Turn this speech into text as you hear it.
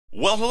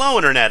Well, hello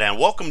Internet, and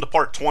welcome to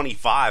part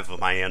 25 of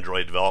my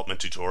Android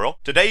development tutorial.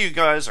 Today you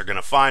guys are going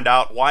to find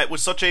out why it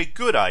was such a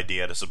good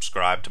idea to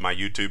subscribe to my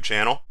YouTube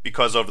channel,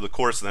 because over the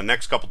course of the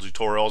next couple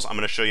tutorials I'm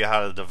going to show you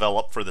how to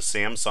develop for the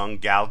Samsung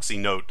Galaxy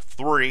Note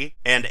 3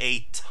 and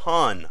a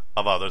ton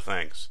of other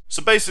things.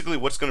 So basically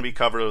what's going to be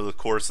covered over the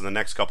course of the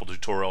next couple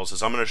tutorials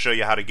is I'm going to show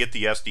you how to get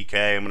the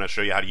SDK, I'm going to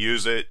show you how to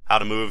use it, how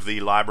to move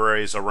the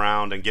libraries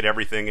around and get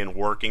everything in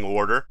working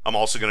order. I'm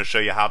also going to show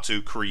you how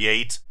to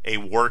create a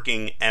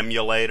working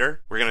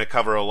emulator. We're going to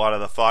cover a lot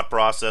of the thought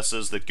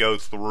processes that go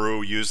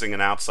through using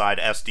an outside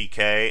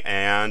SDK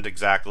and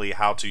exactly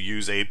how to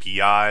use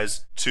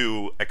APIs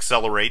to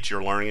accelerate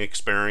your learning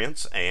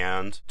experience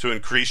and to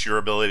increase your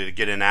ability to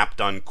get an app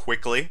done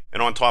quickly.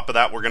 And on top of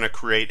that, we're going to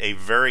create a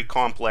very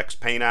complex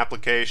paint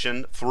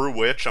application through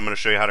which I'm going to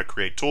show you how to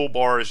create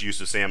toolbars, use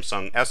the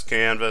Samsung S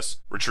Canvas,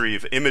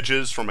 retrieve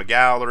images from a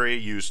gallery,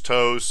 use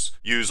Toast,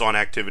 use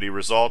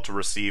onActivityResult to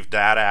receive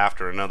data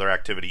after another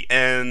activity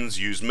ends,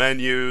 use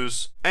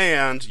menus,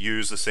 and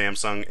use the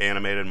Samsung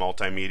Animated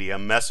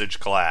Multimedia Message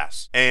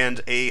class,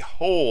 and a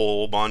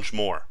whole bunch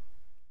more.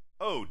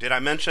 Oh, did I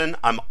mention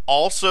I'm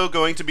also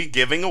going to be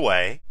giving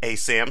away a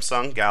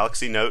Samsung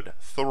Galaxy Note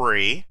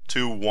 3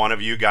 to one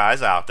of you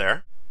guys out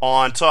there.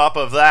 On top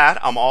of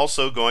that, I'm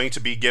also going to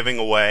be giving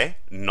away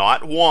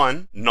not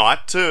one,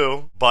 not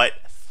two, but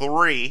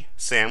 3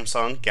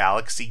 Samsung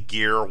Galaxy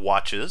Gear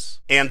watches.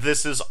 And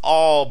this is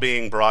all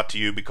being brought to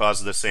you because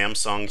of the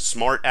Samsung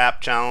Smart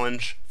App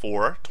Challenge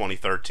for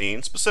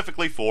 2013,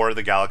 specifically for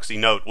the Galaxy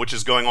Note, which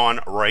is going on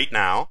right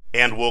now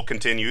and will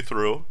continue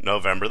through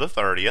November the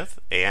 30th,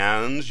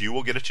 and you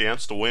will get a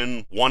chance to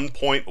win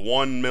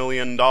 $1.1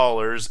 million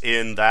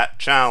in that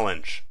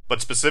challenge.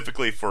 But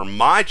specifically for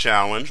my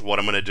challenge, what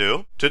I'm going to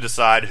do to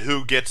decide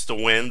who gets to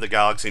win the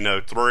Galaxy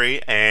Note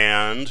 3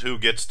 and who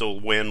gets to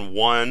win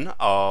one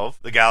of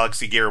the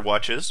Galaxy Gear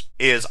watches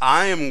is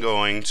I am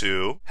going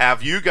to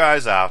have you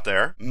guys out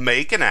there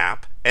make an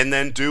app and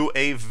then do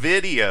a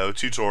video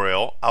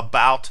tutorial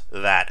about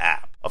that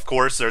app. Of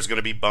course, there's going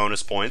to be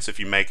bonus points if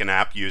you make an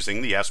app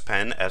using the S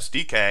Pen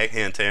SDK,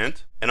 hint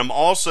hint. And I'm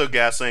also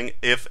guessing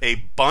if a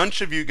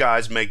bunch of you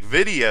guys make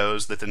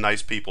videos that the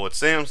nice people at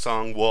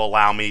Samsung will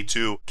allow me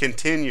to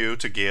continue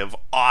to give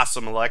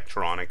awesome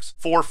electronics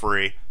for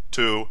free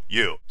to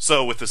you.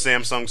 So with the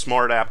Samsung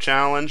Smart App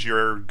Challenge,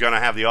 you're going to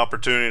have the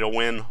opportunity to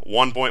win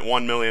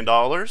 $1.1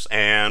 million,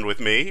 and with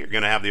me, you're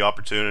going to have the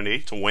opportunity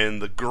to win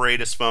the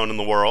greatest phone in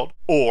the world,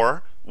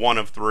 or one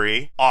of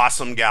 3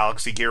 awesome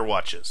Galaxy Gear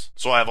watches.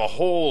 So I have a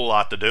whole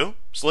lot to do,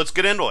 so let's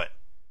get into it.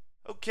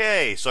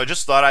 Okay, so I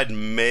just thought I'd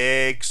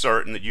make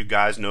certain that you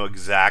guys know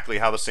exactly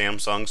how the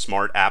Samsung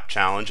Smart App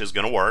Challenge is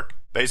going to work.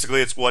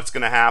 Basically, it's what's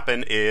going to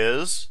happen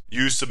is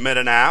you submit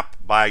an app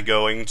by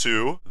going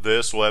to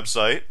this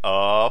website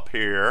up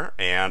here,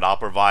 and I'll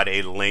provide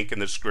a link in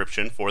the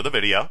description for the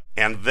video,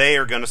 and they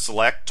are going to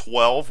select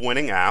 12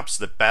 winning apps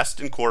that best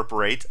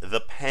incorporate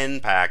the pen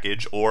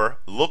package or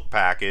look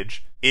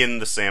package in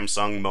the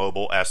Samsung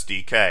Mobile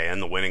SDK.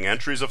 And the winning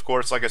entries, of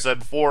course, like I said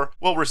before,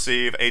 will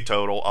receive a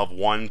total of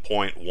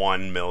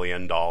 $1.1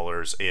 million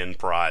in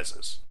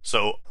prizes.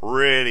 So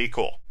pretty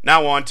cool.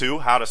 Now on to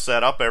how to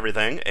set up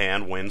everything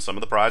and win some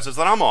of the prizes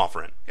that I'm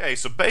offering. Okay,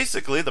 so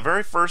basically the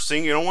very first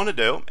thing you're going to want to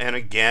do, and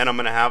again I'm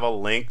going to have a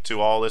link to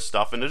all this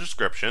stuff in the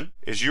description,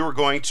 is you are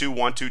going to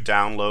want to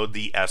download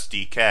the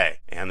SDK.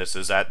 And this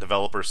is at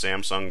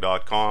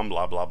developersamsung.com,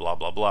 blah blah blah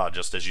blah blah,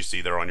 just as you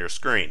see there on your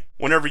screen.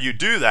 Whenever you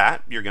do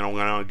that, you're going to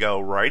want to go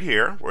right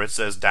here where it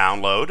says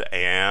download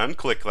and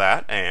click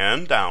that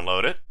and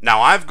download it. Now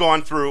I've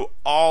gone through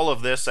all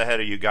of this ahead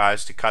of you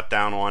guys to cut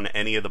down on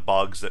any of the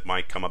bugs that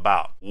might come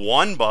about.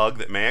 One bug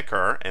that may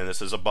occur, and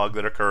this is a bug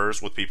that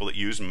occurs with people that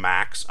use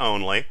Macs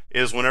only,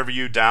 is whenever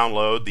you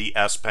download the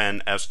S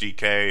Pen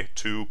SDK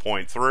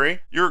 2.3,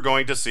 you're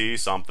going to see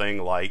something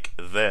like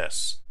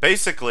this.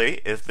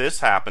 Basically, if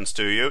this happens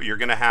to you, you're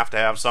going to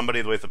have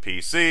somebody with a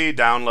PC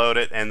download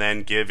it and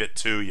then give it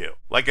to you.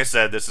 Like I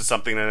said, this is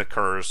something that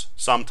occurs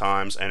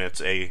sometimes, and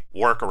it's a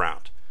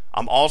workaround.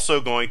 I'm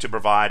also going to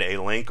provide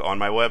a link on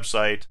my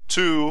website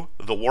to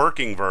the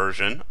working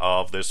version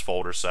of this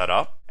folder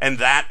setup, and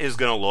that is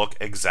going to look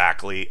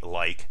exactly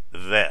like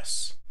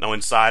this. Now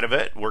inside of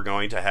it, we're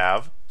going to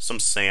have some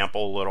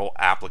sample little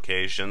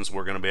applications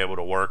we're going to be able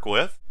to work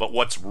with, but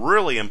what's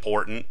really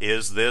important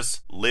is this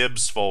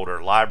libs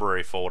folder,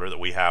 library folder that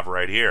we have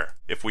right here.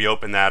 If we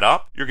open that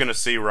up, you're going to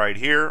see right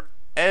here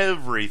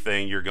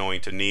everything you're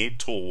going to need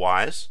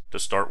tool-wise to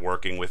start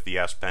working with the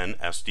S Pen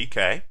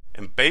SDK.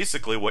 And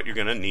basically what you're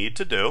going to need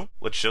to do,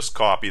 let's just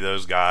copy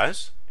those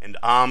guys, and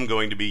I'm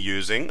going to be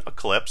using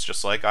Eclipse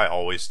just like I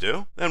always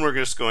do. Then we're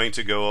just going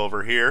to go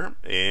over here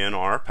in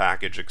our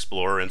package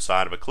explorer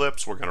inside of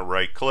Eclipse. We're going to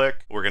right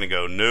click, we're going to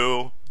go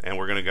new, and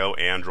we're going to go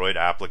Android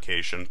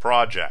Application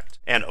Project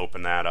and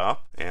open that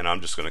up. And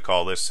I'm just going to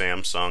call this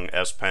Samsung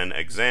S Pen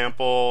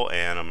Example,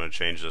 and I'm going to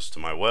change this to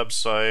my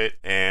website,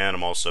 and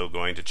I'm also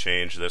going to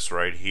change this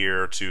right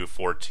here to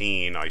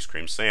 14 ice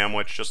cream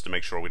sandwich just to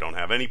make sure we don't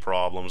have any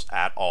problems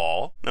at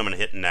all. I'm going to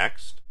hit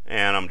next.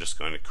 And I'm just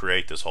going to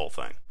create this whole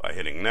thing by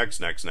hitting next,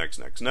 next, next,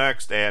 next,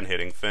 next, and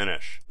hitting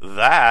finish.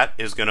 That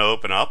is going to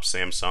open up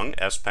Samsung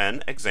S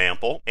Pen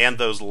example, and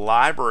those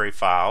library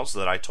files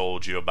that I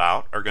told you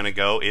about are going to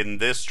go in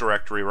this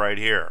directory right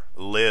here,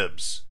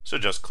 libs. So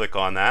just click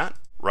on that,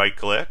 right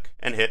click,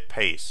 and hit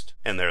paste,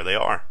 and there they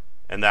are.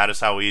 And that is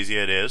how easy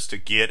it is to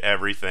get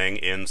everything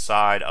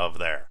inside of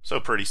there.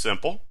 So pretty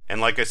simple. And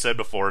like I said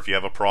before, if you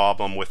have a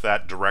problem with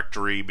that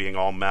directory being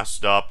all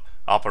messed up,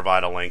 I'll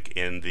provide a link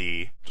in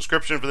the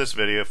description for this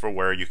video for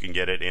where you can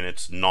get it in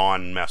its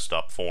non-messed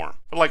up form.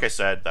 But like I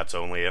said, that's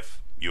only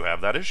if you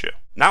have that issue.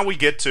 Now we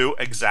get to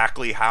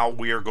exactly how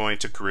we are going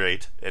to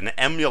create an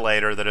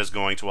emulator that is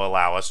going to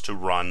allow us to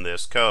run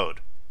this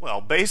code.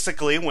 Well,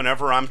 basically,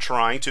 whenever I'm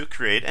trying to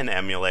create an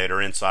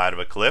emulator inside of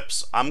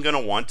Eclipse, I'm going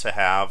to want to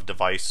have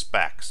device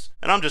specs.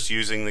 And I'm just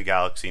using the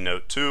Galaxy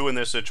Note 2 in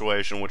this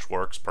situation, which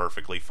works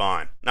perfectly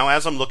fine. Now,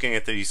 as I'm looking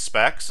at these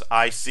specs,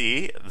 I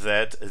see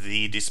that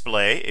the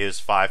display is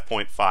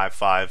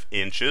 5.55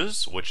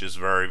 inches, which is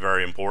very,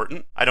 very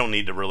important. I don't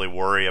need to really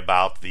worry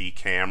about the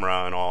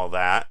camera and all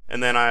that.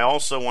 And then I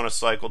also want to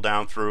cycle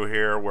down through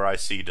here where I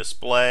see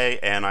display,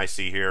 and I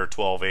see here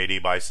 1280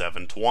 by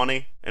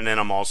 720. And then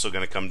I'm also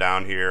going to come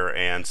down here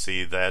and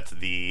see that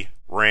the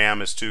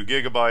RAM is 2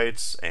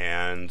 gigabytes,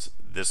 and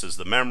this is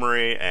the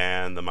memory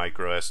and the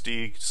micro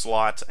SD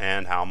slot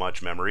and how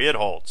much memory it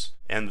holds.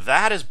 And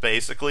that is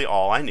basically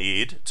all I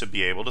need to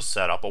be able to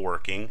set up a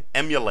working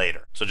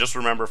emulator. So just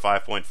remember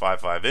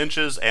 5.55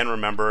 inches and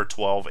remember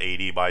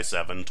 1280 by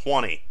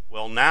 720.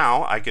 Well,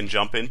 now I can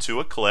jump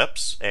into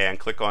Eclipse and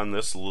click on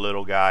this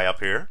little guy up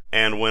here.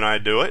 And when I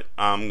do it,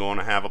 I'm going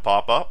to have a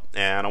pop-up,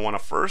 and I want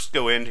to first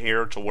go in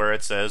here to where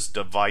it says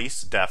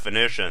Device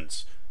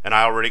Definitions. And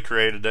I already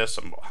created this.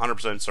 I'm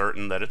 100%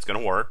 certain that it's going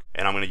to work.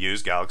 And I'm going to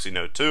use Galaxy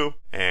Note 2.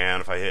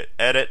 And if I hit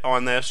edit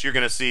on this, you're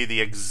going to see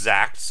the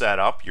exact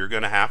setup you're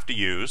going to have to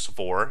use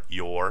for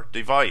your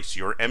device,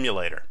 your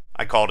emulator.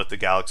 I called it the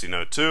Galaxy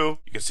Note 2.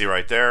 You can see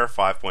right there,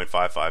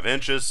 5.55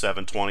 inches,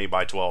 720 by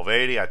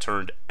 1280. I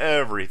turned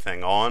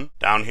everything on.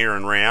 Down here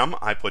in RAM,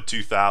 I put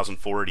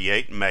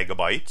 2048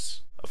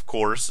 megabytes. Of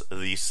course,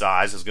 the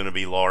size is going to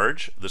be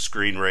large. The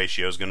screen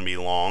ratio is going to be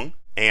long.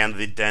 And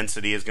the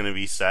density is going to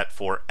be set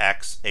for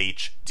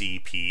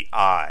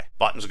XHDPI.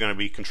 Buttons are going to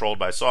be controlled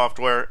by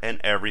software,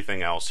 and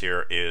everything else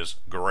here is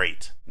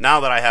great. Now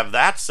that I have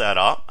that set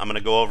up, I'm going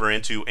to go over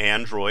into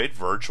Android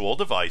Virtual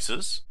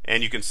Devices,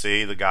 and you can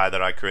see the guy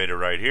that I created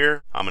right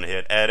here. I'm going to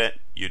hit edit,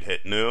 you'd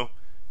hit new,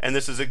 and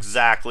this is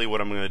exactly what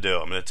I'm going to do.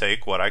 I'm going to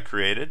take what I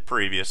created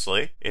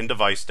previously in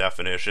device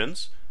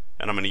definitions,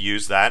 and I'm going to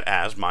use that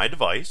as my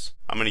device.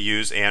 I'm going to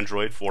use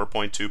Android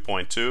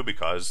 4.2.2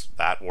 because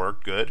that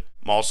worked good.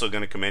 I'm also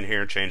going to come in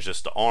here and change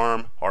this to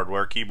ARM,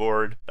 hardware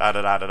keyboard,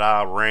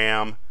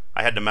 RAM.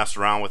 I had to mess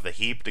around with the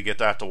heap to get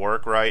that to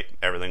work right.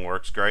 Everything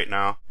works great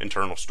now.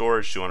 Internal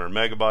storage 200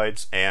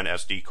 megabytes and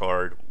SD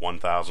card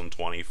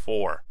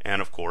 1024.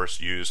 And of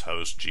course use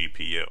host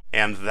GPU.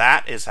 And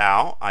that is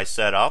how I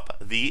set up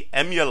the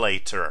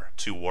emulator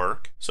to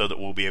work so that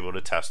we'll be able to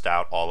test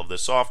out all of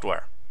this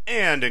software.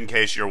 And in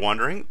case you're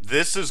wondering,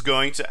 this is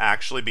going to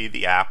actually be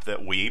the app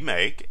that we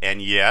make,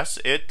 and yes,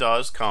 it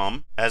does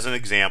come as an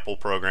example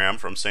program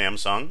from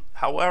Samsung.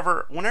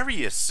 However, whenever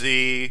you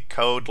see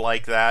code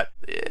like that,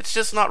 it's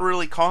just not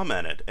really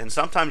commented, and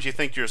sometimes you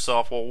think to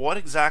yourself, well, what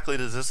exactly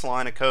does this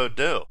line of code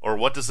do? Or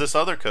what does this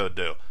other code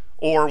do?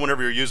 Or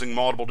whenever you're using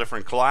multiple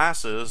different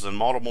classes and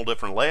multiple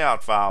different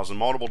layout files and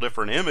multiple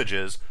different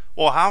images,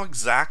 well, how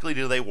exactly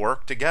do they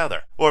work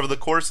together? Well, over the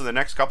course of the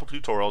next couple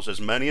tutorials,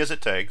 as many as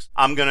it takes,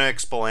 I'm going to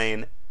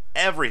explain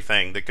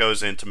everything that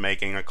goes into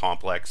making a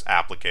complex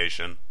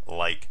application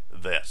like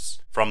this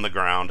from the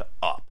ground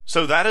up.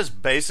 So that is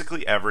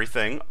basically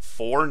everything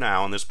for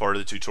now in this part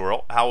of the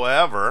tutorial.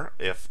 However,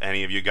 if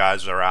any of you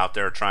guys are out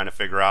there trying to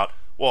figure out,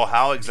 well,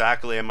 how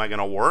exactly am I going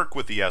to work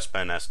with the S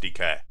Pen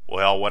SDK?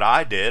 Well, what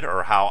I did,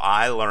 or how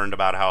I learned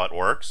about how it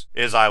works,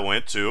 is I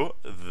went to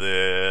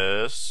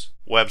this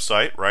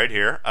website right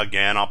here.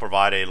 Again, I'll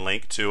provide a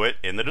link to it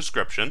in the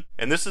description.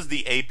 And this is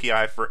the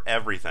API for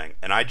everything.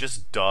 And I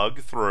just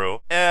dug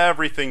through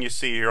everything you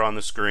see here on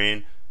the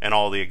screen and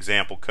all the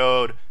example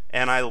code,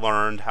 and I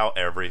learned how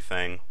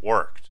everything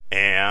worked.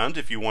 And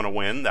if you want to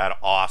win that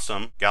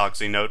awesome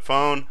Galaxy Note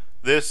phone,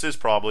 this is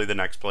probably the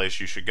next place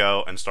you should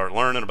go and start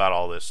learning about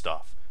all this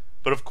stuff.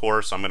 But of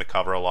course, I'm going to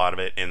cover a lot of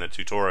it in the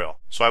tutorial.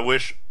 So I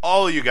wish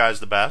all of you guys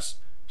the best.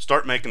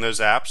 Start making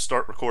those apps,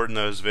 start recording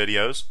those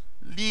videos.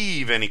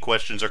 Leave any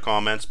questions or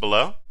comments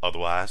below.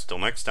 Otherwise, till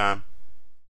next time.